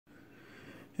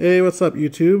Hey, what's up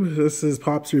YouTube? This is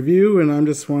Pop's Review, and I'm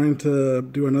just wanting to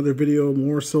do another video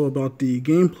more so about the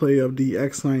gameplay of the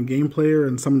X9 game player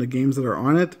and some of the games that are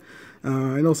on it.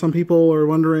 I know some people are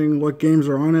wondering what games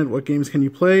are on it, what games can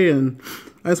you play, and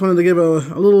I just wanted to give a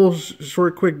little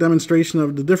short quick demonstration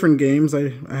of the different games.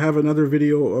 I have another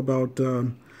video about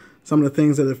some of the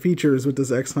things that it features with this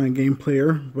X9 game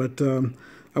player, but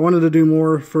I wanted to do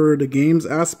more for the games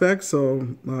aspect, so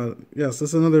yes, this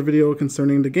is another video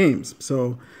concerning the games.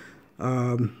 So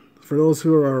for those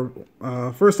who are,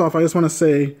 first off, I just want to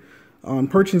say on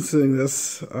purchasing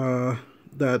this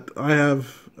that I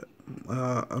have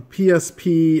a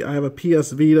PSP, I have a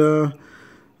PS Vita,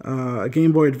 a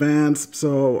Game Boy Advance,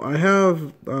 so I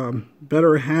have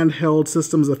better handheld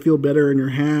systems that feel better in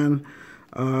your hand.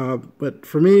 But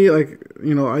for me, like,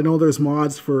 I know there's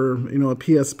mods for, a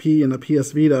PSP and a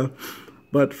PS Vita,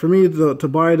 but for me to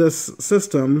buy this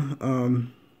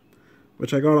system,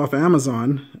 which I got off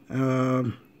Amazon,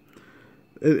 to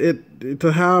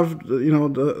have,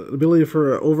 the ability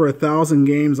for over 1,000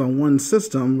 games on one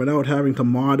system without having to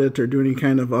mod it or do any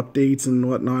kind of updates and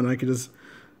whatnot. I could just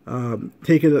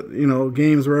take it,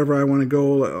 games wherever I want to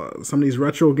go. Some of these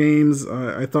retro games,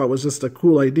 I thought was just a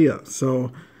cool idea.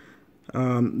 So,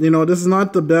 this is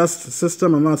not the best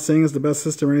system. I'm not saying it's the best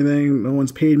system or anything. No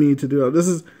one's paid me to do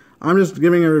it. I'm just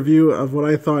giving a review of what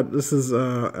I thought this is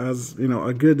as,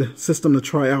 a good system to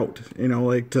try out.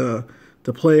 Like to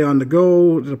play on the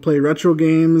go, to play retro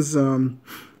games. Again,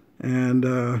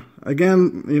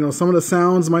 some of the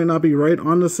sounds might not be right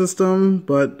on the system,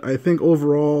 but I think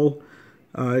overall,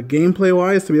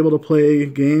 gameplay-wise, to be able to play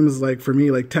games like, for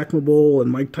me, like Tecmo Bowl and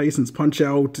Mike Tyson's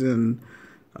Punch-Out! And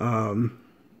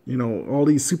all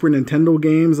these Super Nintendo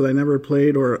games that I never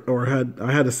played or had.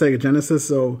 I had a Sega Genesis,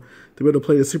 so to be able to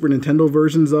play the Super Nintendo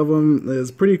versions of them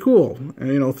is pretty cool.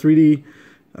 And, 3D,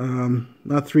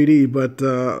 not 3D, but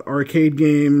arcade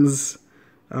games,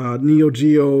 Neo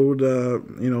Geo, the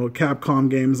Capcom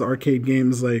games, arcade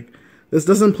games. Like, this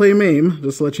doesn't play MAME,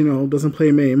 just to let you know, it doesn't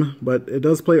play MAME, but it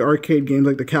does play arcade games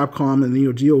like the Capcom and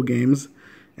Neo Geo games.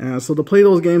 So to play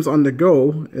those games on the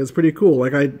go is pretty cool.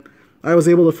 Like, I was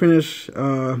able to finish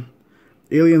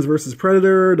Aliens vs.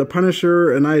 Predator, The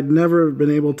Punisher, and I'd never been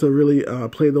able to really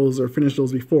play those or finish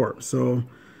those before. So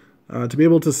to be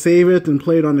able to save it and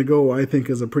play it on the go, I think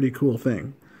is a pretty cool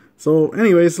thing. So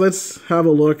anyways, let's have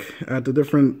a look at the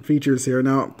different features here.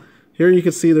 Now, here you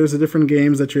can see there's the different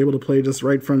games that you're able to play just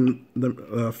right from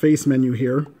the face menu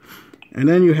here. And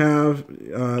then you have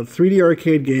 3D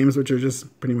arcade games, which are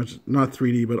just pretty much not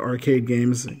 3D, but arcade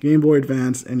games, Game Boy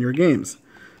Advance, and your games.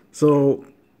 So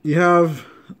you have,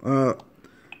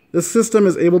 this system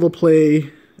is able to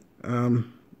play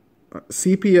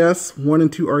CPS 1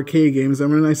 and 2 arcade games.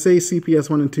 And when I say CPS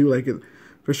 1 and 2, like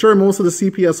for sure most of the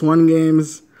CPS 1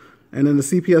 games and then the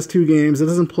CPS 2 games, it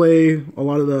doesn't play a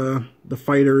lot of the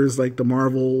fighters like the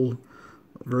Marvel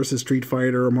versus Street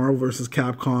Fighter or Marvel versus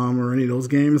Capcom or any of those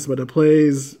games, but it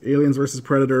plays Aliens versus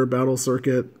Predator, Battle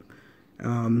Circuit,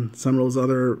 some of those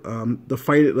other,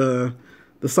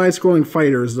 the side-scrolling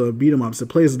fighters, the beat-em-ups, it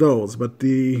plays those, but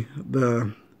the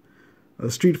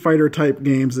Street Fighter type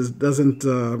games doesn't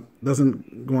go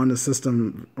on the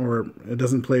system, or it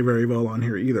doesn't play very well on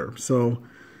here either. So,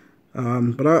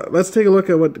 let's take a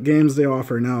look at what games they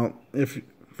offer now.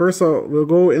 We'll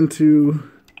go into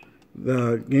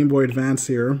the Game Boy Advance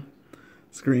here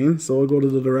screen. So we'll go to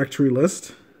the directory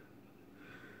list.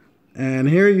 And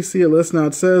here you see a list. Now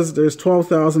it says there's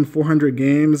 12,400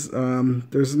 games.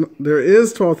 There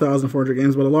is 12,400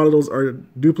 games, but a lot of those are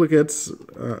duplicates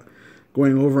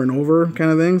going over and over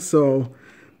kind of thing. So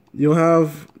you'll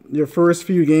have your first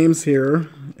few games here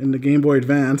in the Game Boy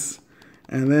Advance,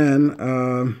 and then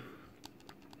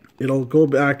it'll go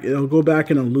back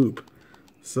in a loop.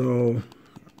 So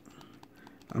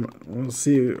we'll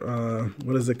see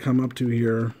what does it come up to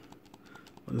here.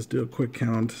 Let's do a quick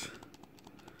count.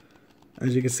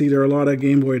 As you can see, there are a lot of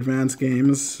Game Boy Advance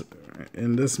games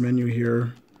in this menu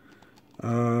here.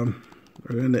 We're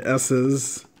in the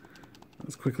S's.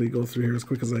 Let's quickly go through here as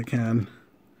quick as I can.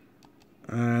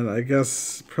 And I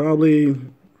guess probably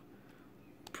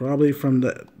from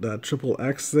the triple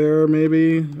X there,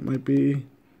 maybe it might be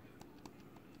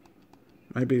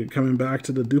coming back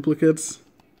to the duplicates.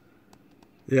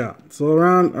 Yeah, so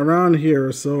around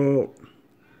here, so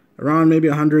around maybe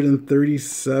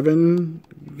 137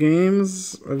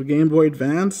 games of Game Boy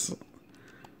Advance.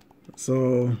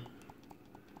 So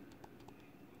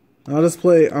I'll just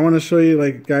play. I want to show you,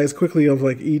 like, guys, quickly of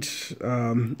like each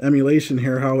emulation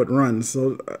here, how it runs.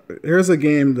 So here's a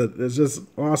game that is just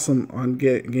awesome on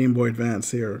Game Boy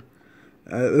Advance here.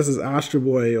 This is Astro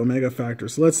Boy Omega Factor.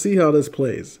 So let's see how this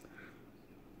plays.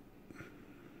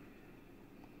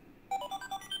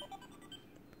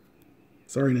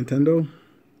 Sorry, Nintendo.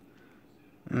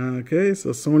 Okay,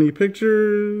 so Sony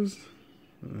Pictures,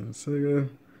 Sega.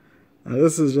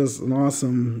 This is just an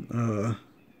awesome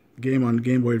game on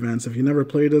Game Boy Advance. If you never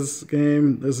played this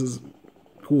game, this is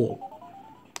cool.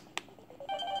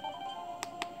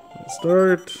 Let's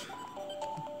start.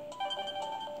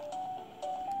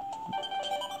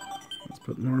 Let's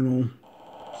put normal.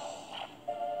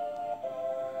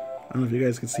 I don't know if you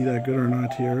guys can see that good or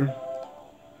not here.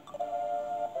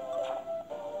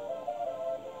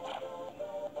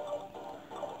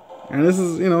 And this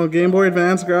is, you know, Game Boy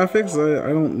Advance graphics. I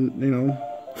don't, you know,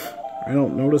 I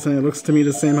don't notice any. It looks to me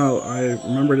the same how I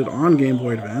remembered it on Game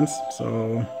Boy Advance.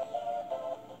 So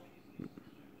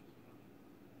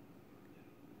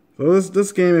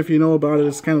this game, if you know about it,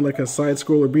 it's kind of like a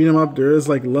side-scroller beat 'em up. There is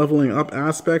like leveling up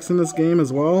aspects in this game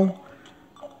as well.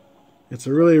 It's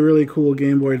a really, really cool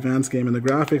Game Boy Advance game, and the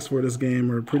graphics for this game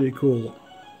are pretty cool.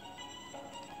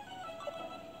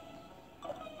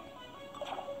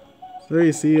 So there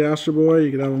you see Astro Boy.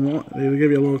 You can have them. They'll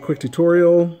give you a little quick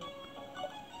tutorial.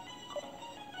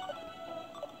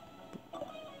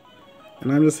 And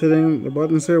I'm just hitting the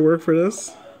buttons here. Work for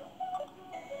this.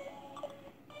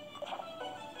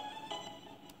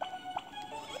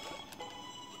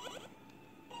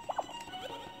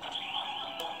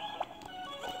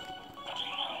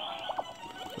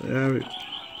 Yeah.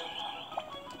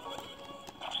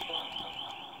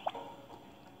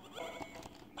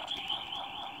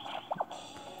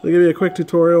 They'll give you a quick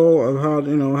tutorial of how,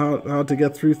 you know, how to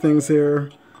get through things here.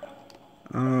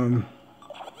 So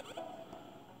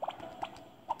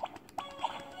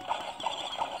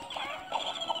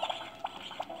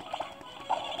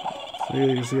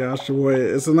you can see Astro Boy.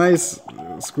 It's a nice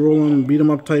scrolling beat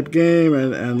 'em up type game,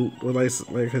 and with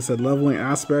like I said, leveling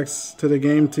aspects to the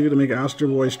game too to make Astro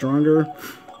Boy stronger.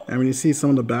 And when you see some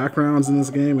of the backgrounds in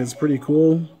this game, it's pretty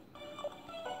cool.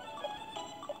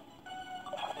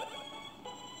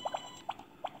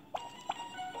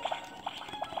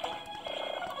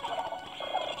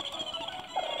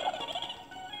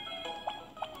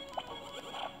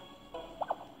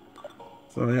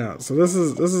 So yeah, so this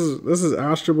is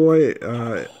Astro Boy.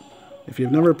 If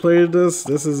you've never played this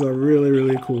is a really,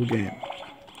 really cool game.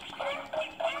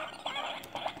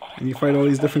 And you fight all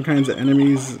these different kinds of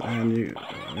enemies, and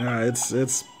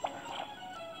it's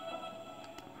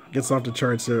gets off the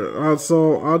charts here.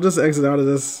 So I'll just exit out of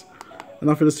this.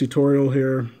 Enough of this tutorial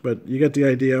here, but you get the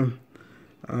idea.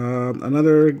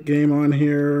 Another game on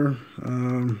here.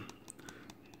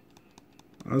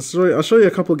 I'll show you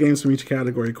a couple games from each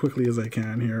category quickly as I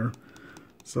can here.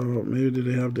 So maybe do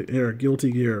they have here, Guilty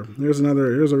Gear. Here's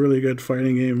a really good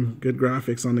fighting game, good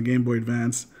graphics on the Game Boy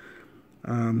Advance.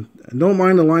 And don't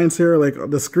mind the lines here. Like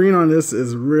the screen on this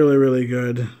is really, really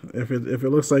good. If it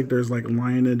looks like there's like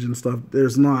lineage and stuff,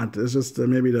 there's not. It's just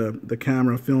maybe the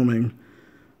camera filming,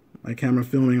 my camera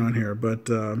filming on here, but.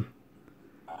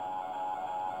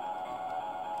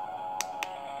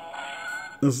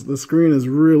 The screen is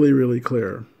really, really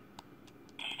clear.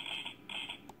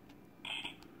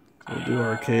 We'll do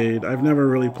arcade. I've never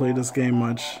really played this game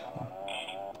much.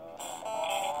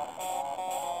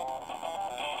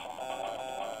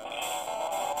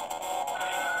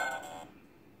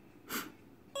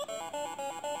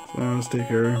 So let's take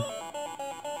her.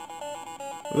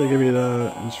 They give you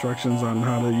the instructions on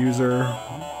how to use her.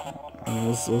 And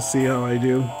we'll see how I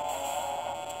do.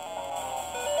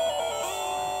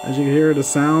 As you can hear, the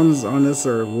sounds on this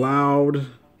are loud.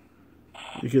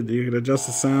 You could adjust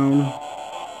the sound.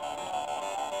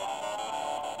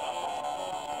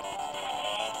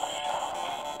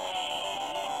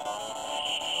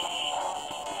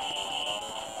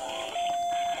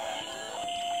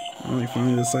 Well, he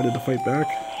finally decided to fight back.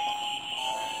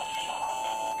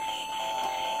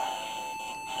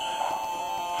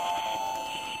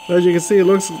 So as you can see, it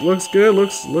looks good.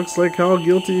 Looks like how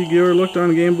Guilty Gear looked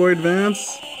on Game Boy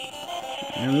Advance.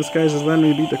 And this guy's just letting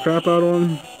me beat the crap out of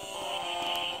him.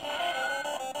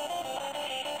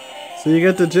 So you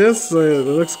get the gist. It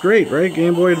looks great, right?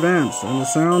 Game Boy Advance. And the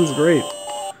sound's great.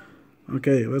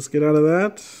 Okay, let's get out of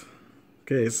that.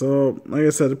 Okay, so like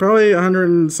I said, probably 100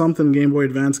 and something Game Boy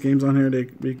Advance games on here. They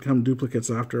become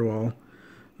duplicates after a while.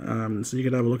 So you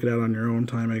could have a look at that on your own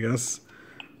time, I guess.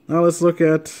 Now let's look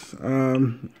at...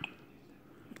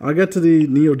 I'll get to the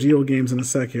Neo Geo games in a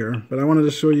sec here, but I wanted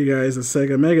to show you guys the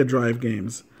Sega Mega Drive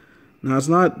games. Now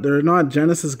they're not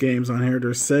Genesis games on here, they're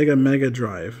Sega Mega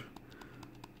Drive.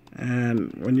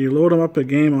 And when you load them up a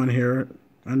game on here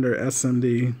under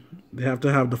SMD, they have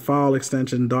to have the file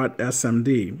extension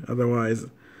 .smd. Otherwise,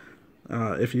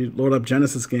 if you load up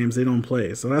Genesis games, they don't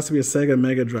play. So it has to be a Sega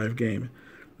Mega Drive game.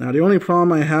 Now, the only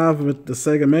problem I have with the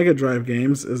Sega Mega Drive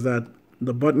games is that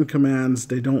the button commands,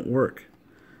 they don't work.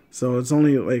 So it's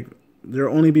only like,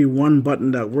 there'll only be one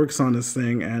button that works on this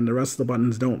thing, and the rest of the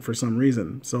buttons don't for some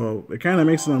reason. So it kind of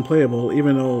makes it unplayable,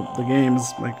 even though the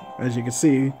games, like, as you can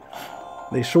see,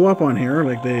 they show up on here,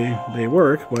 like they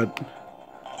work, but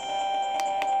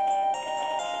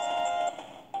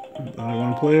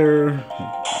one player,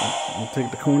 I'll take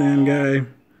the Conan guy.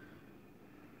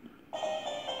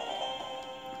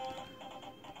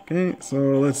 Okay, so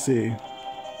let's see.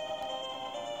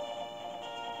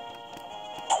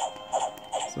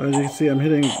 So as you can see, I'm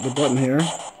hitting the button here,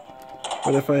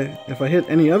 but if I hit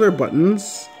any other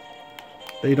buttons,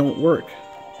 they don't work.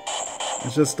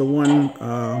 It's just the one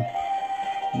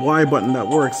Y button that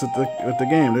works with the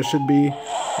game. There should be,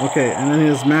 okay, and then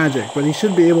his magic, but he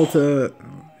should be able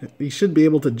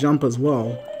to jump as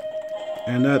well,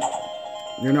 and that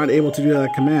you're not able to do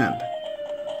that command.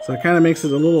 So it kind of makes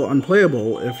it a little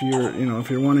unplayable if you're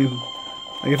wanting,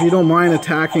 like if you don't mind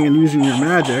attacking and using your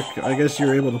magic, I guess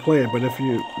you're able to play it, but if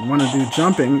you want to do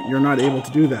jumping, you're not able to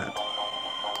do that.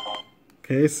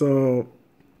 Okay, so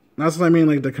that's what I mean,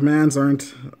 like the commands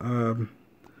aren't,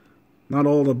 not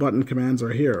all the button commands are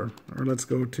here. Or let's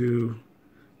go to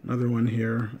another one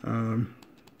here.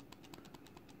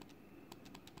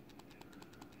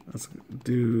 Let's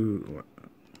do,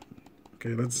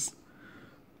 okay,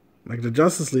 like the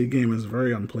Justice League game is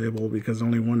very unplayable because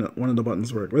only one of the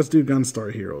buttons work. Let's do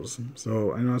Gunstar Heroes.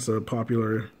 So I know it's a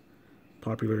popular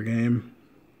game.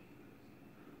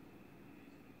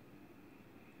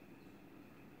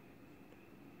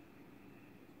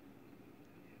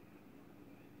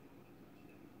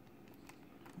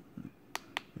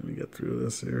 Let me get through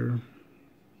this here.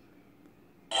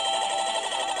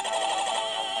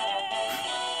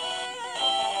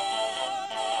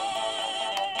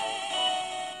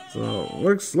 So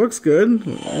looks good,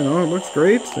 it looks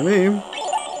great to me,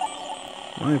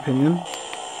 my opinion.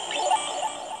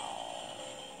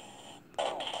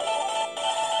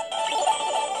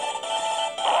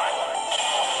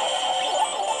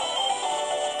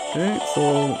 Okay,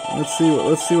 so let's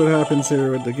see what happens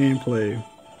here with the gameplay.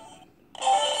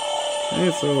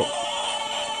 Okay, so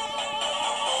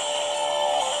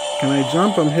can I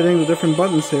jump? I'm hitting the different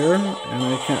buttons here, and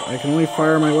I can only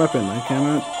fire my weapon. I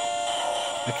cannot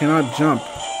jump.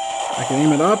 I can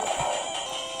aim it up,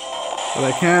 but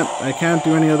I can't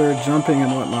do any other jumping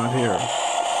and whatnot here.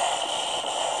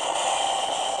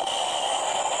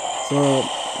 So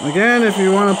again, if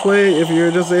you want to play, if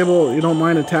you're just able, you don't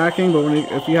mind attacking, but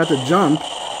if you have to jump,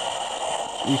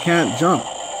 you can't jump.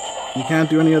 You can't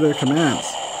do any other commands.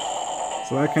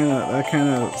 So that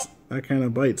kind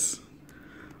of bites.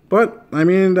 But I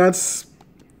mean, that's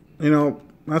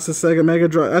that's the Sega Mega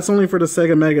Drive. That's only for the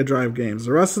Sega Mega Drive games.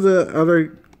 The rest of the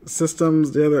other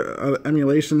systems, the other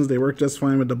emulations, they work just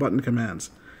fine with the button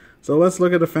commands. So let's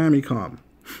look at the Famicom.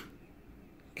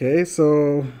 Okay,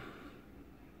 so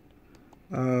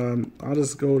I'll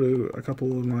just go to a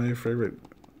couple of my favorite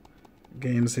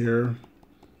games here.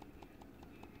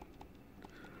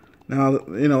 Now,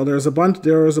 there was a bunch of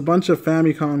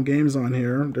Famicom games on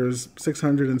here. There's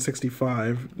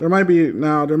 665. There might be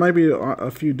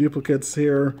a few duplicates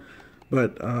here,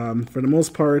 but for the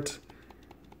most part,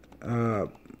 I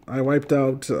wiped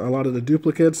out a lot of the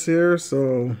duplicates here.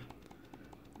 So,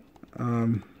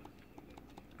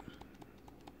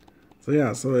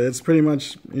 yeah, so it's pretty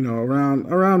much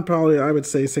around probably, I would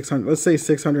say 600. Let's say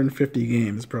 650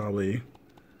 games probably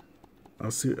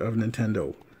of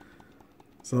Nintendo.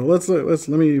 So let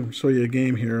me show you a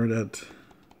game here that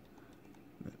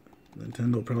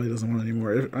Nintendo probably doesn't want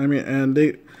anymore.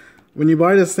 When you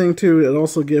buy this thing too, it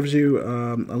also gives you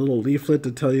a little leaflet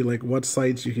to tell you like what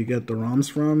sites you could get the ROMs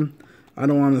from. I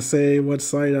don't want to say what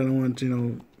site. I don't want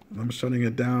I'm shutting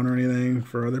it down or anything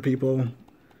for other people.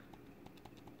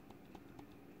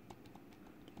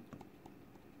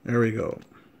 There we go.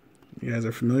 You guys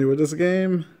are familiar with this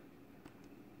game?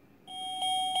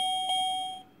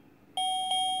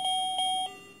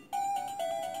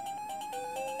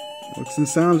 Looks and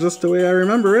sounds just the way I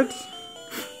remember it.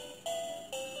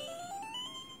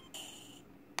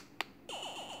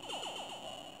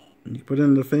 You put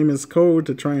in the famous code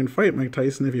to try and fight Mike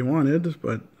Tyson if you wanted,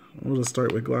 but we'll just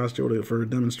start with Glass Joe for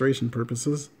demonstration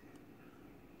purposes.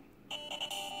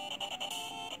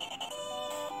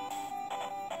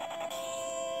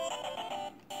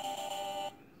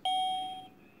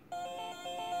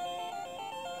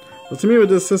 So to me, with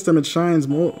this system, it shines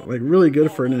like really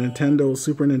good for a Nintendo,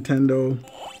 Super Nintendo.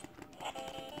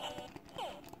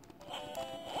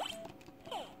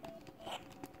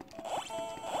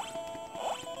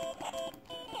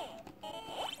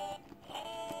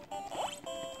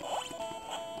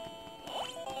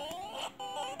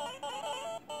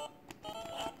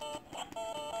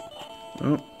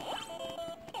 Oh.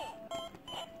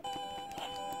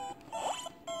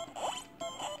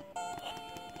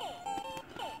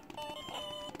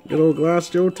 Good old Glass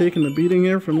Joe taking the beating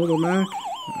here from Little Mac.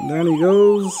 And down he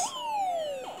goes.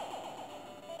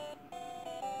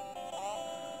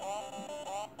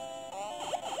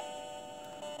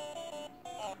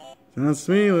 Sounds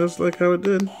to me, that's like how it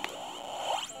did.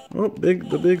 Oh,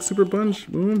 the big super punch.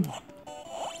 Boom.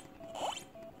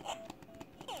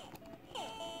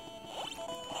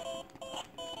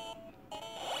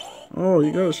 Oh,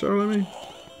 you got a shot at me?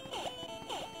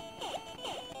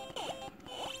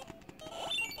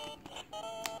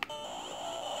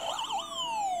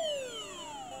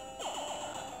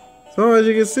 So as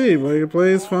you can see, it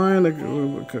plays fine.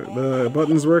 The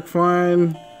buttons work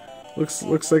fine.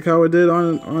 Looks like how it did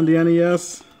on the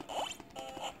NES.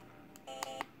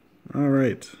 All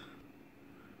right,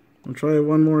 we'll try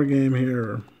one more game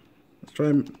here. Let's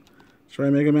try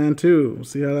Mega Man 2. We'll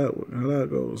see how that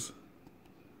goes.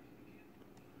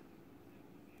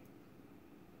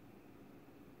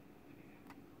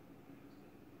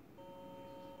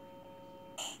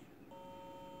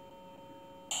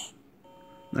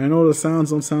 I know the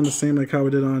sounds don't sound the same like how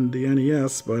it did on the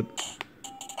NES, but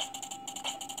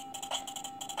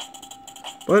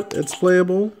it's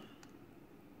playable.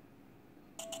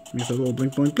 Makes a little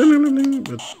blink blink bling bling bling,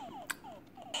 but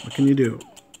what can you do?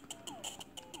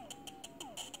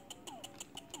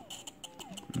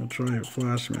 I'll try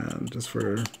Flashman just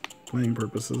for playing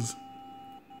purposes.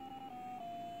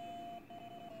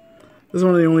 This is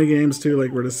one of the only games too,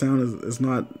 like where the sound is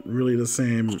not really the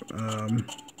same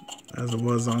as it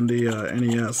was on the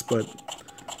NES, but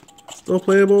still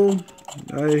playable.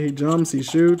 Guy, he jumps, he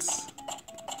shoots.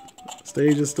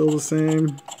 Stage is still the same.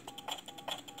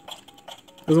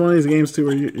 This is one of these games too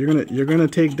where you're gonna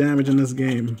take damage in this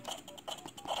game.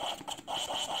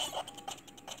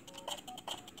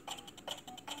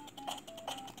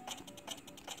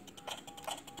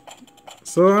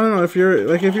 So I don't know if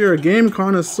you're a game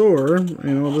connoisseur,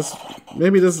 you know,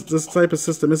 maybe this type of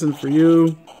system isn't for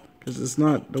you because it's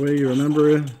not the way you remember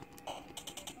it.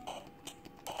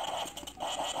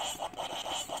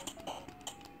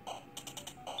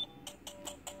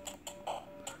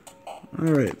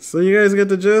 Alright, so you guys get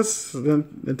the gist. The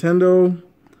Nintendo,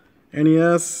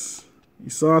 NES,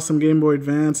 you saw some Game Boy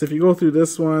Advance. If you go through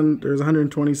this one, there's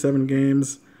 127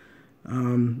 games.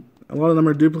 A lot of them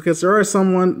are duplicates. There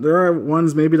are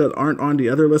ones maybe that aren't on the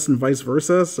other list and vice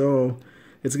versa, so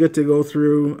it's good to go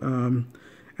through.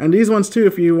 And these ones too,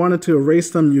 if you wanted to erase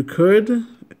them, you could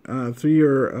through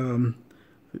your,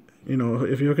 you know,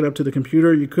 if you hook it up to the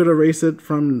computer, you could erase it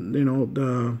from, you know,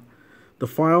 the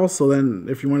file. So then,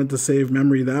 if you wanted to save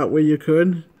memory that way, you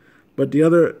could. But the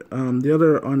other on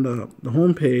the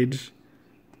home page,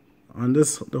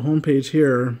 the home page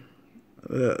here,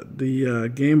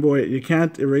 the Game Boy, you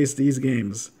can't erase these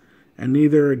games, and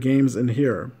neither games in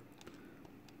here.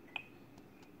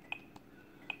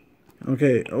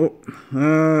 Okay. Oh,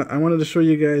 I wanted to show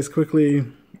you guys quickly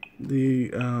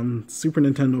the Super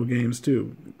Nintendo games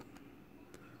too,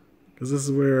 because this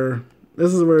is where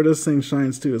this thing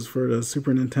shines too. Is for the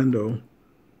Super Nintendo.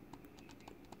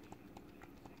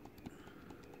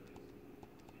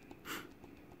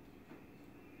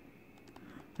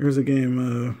 Here's a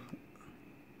game.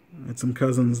 I had some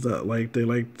cousins that liked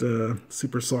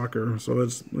Super Soccer, so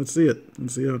let's see it.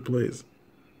 Let's see how it plays.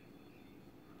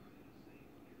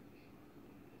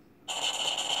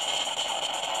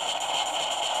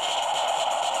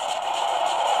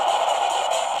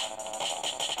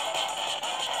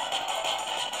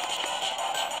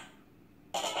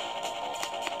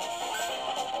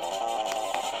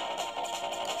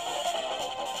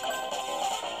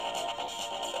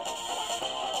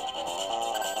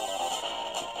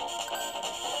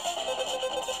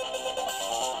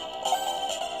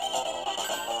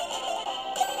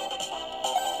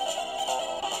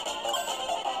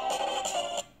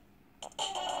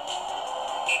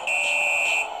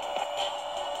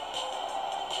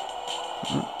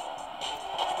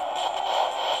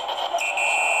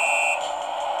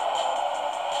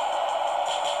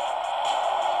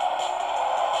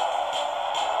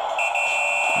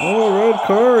 Oh, red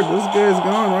card. This guy's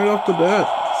gone right off the bat.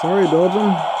 Sorry, Belgium.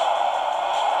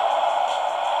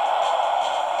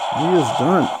 He is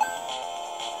done.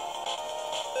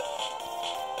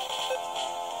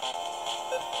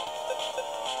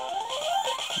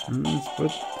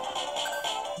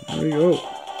 There we go.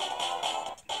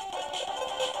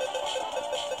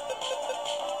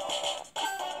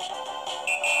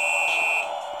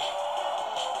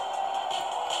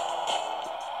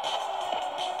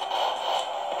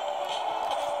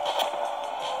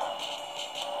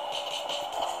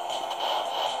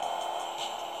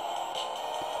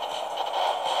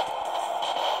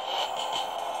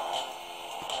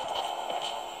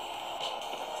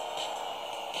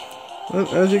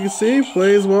 But as you can see,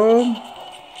 plays well.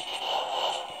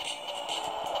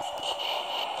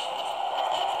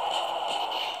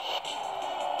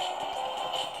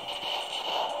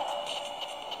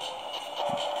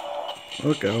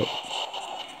 Look out.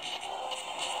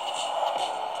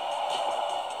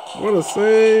 What a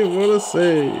save, what a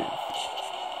save.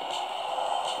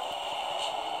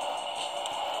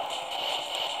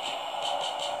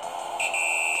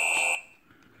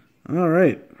 All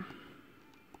right.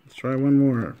 Let's try one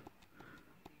more.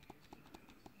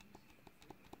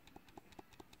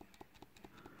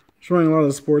 Showing a lot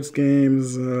of sports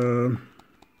games.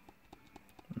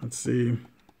 Let's see.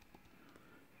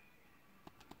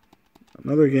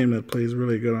 Another game that plays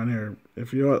really good on here.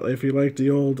 If you like the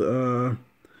old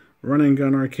Run and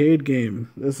Gun arcade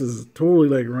game, this is totally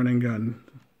like Run and Gun,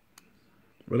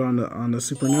 but on the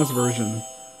Super NES version.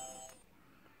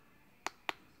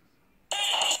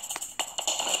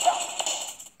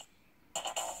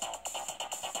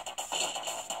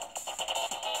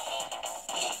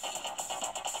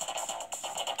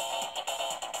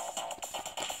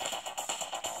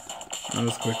 I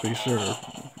was quickly sure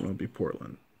it'll be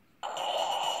Portland.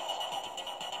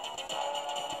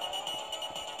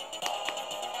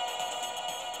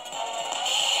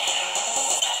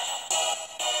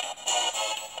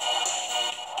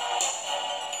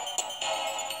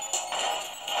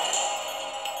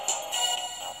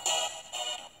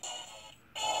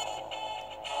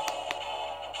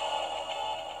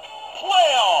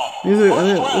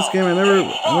 This game, I never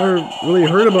really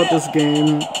heard about this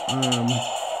game.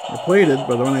 I played it,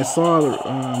 but when I saw it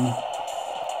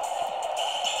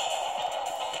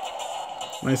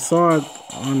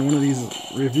on one of these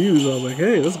reviews, I was like,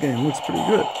 "Hey, this game looks pretty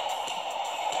good."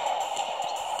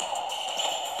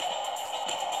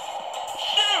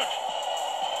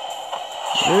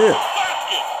 Yeah.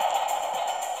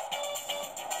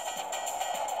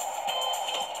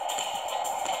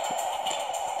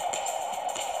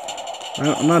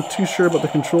 I'm not too sure about the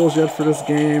controls yet for this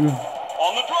game.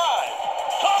 On the drive,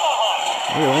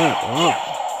 tomahawk. Look at that! Wow,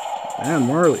 man,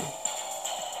 Marley.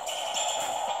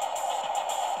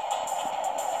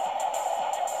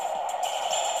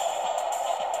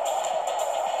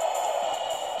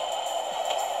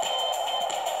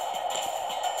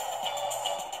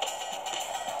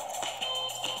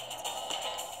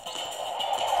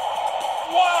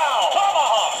 Wow,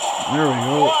 tomahawk. There we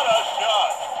go. What a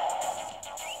shot.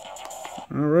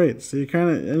 Alright, so you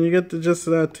get the gist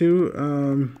of that too.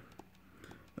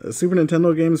 Super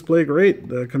Nintendo games play great.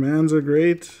 The commands are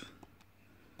great.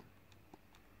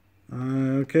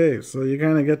 Okay, so you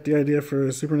kind of get the idea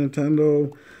for Super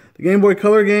Nintendo. The Game Boy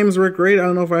Color games work great. I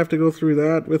don't know if I have to go through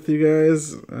that with you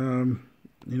guys.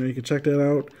 You can check that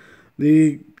out.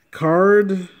 The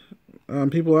card,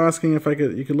 people asking if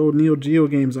you could load Neo Geo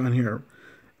games on here.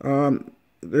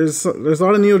 There's a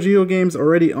lot of Neo Geo games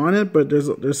already on it, but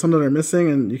there's some that are missing,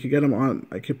 and you could get them on.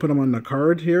 I could put them on the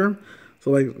card here. So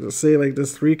like, say like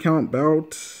this 3-count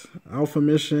bout, Alpha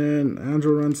Mission,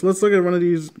 Andro Run. So let's look at one of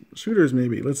these shooters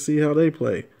maybe. Let's see how they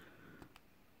play.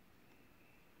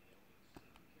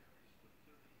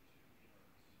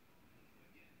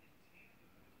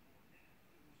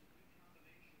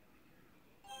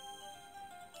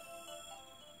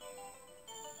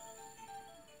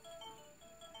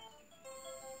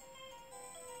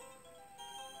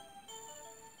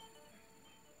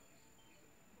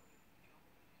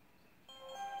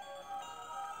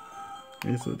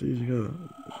 Okay, so these you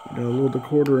gotta load the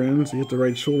quarter in, so you hit the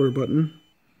right shoulder button.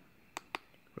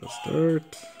 Press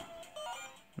start.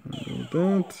 Load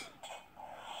that.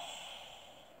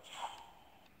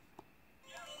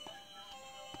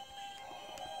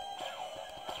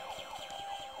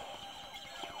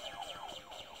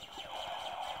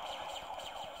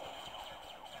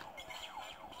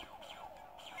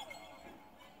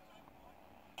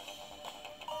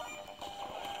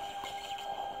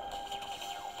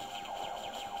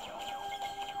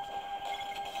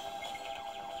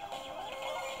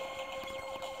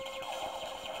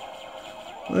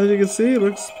 As you can see,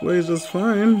 it plays just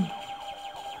fine.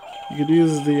 You could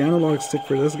use the analog stick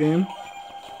for this game.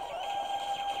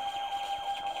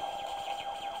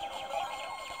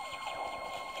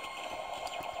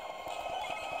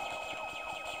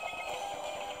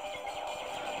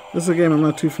 This is a game I'm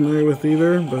not too familiar with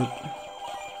either, but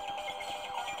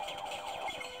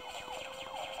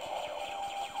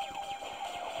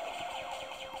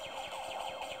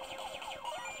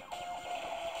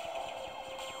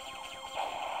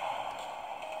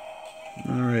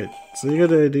alright, so you get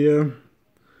the idea.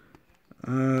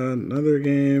 Another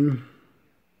game.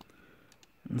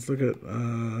 Let's look at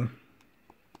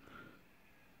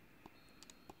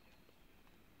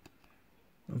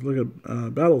Look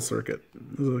at Battle Circuit.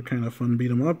 This is a kind of fun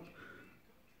beat 'em up.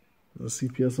 The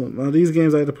CPS one. Now these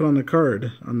games I had to put on the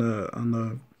card, on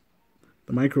the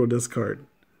micro disc card.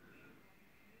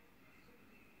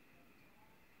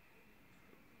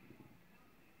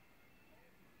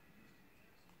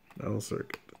 Battle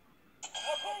Circuit.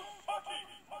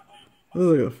 This is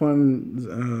like a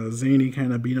fun, zany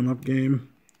kind of beat 'em up game.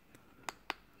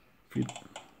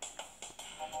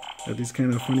 Got these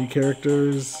kind of funny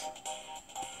characters.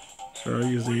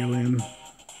 Charlie's alien.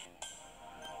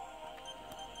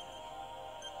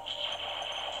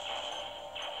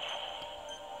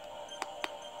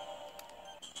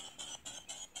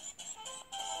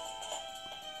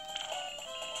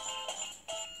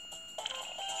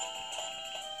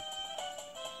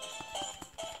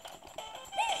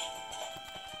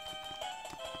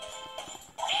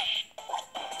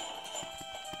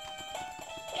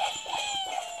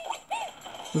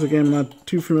 This is a game I'm not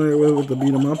too familiar with the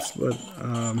beat 'em ups, but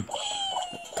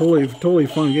totally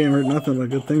fun game. Heard nothing but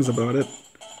good things about it.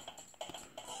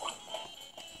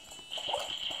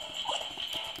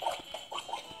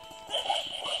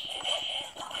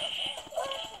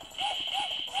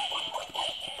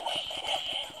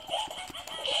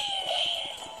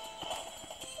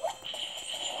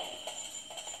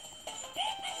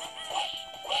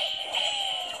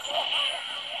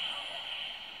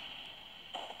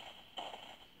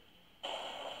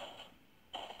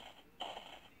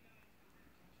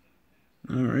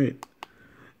 All right.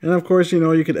 And of course, you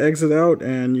know, you could exit out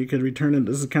and you could return it.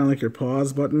 This is kind of like your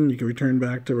pause button. You can return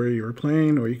back to where you were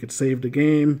playing, or you could save the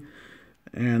game.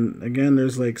 And again,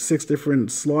 there's like 6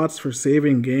 different slots for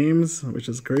saving games, which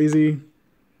is crazy.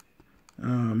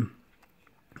 So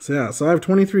yeah, so I have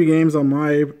 23 games on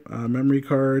my memory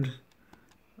card.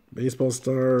 Baseball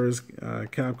Stars,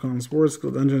 Capcom Sports,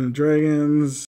 Dungeons and Dragons,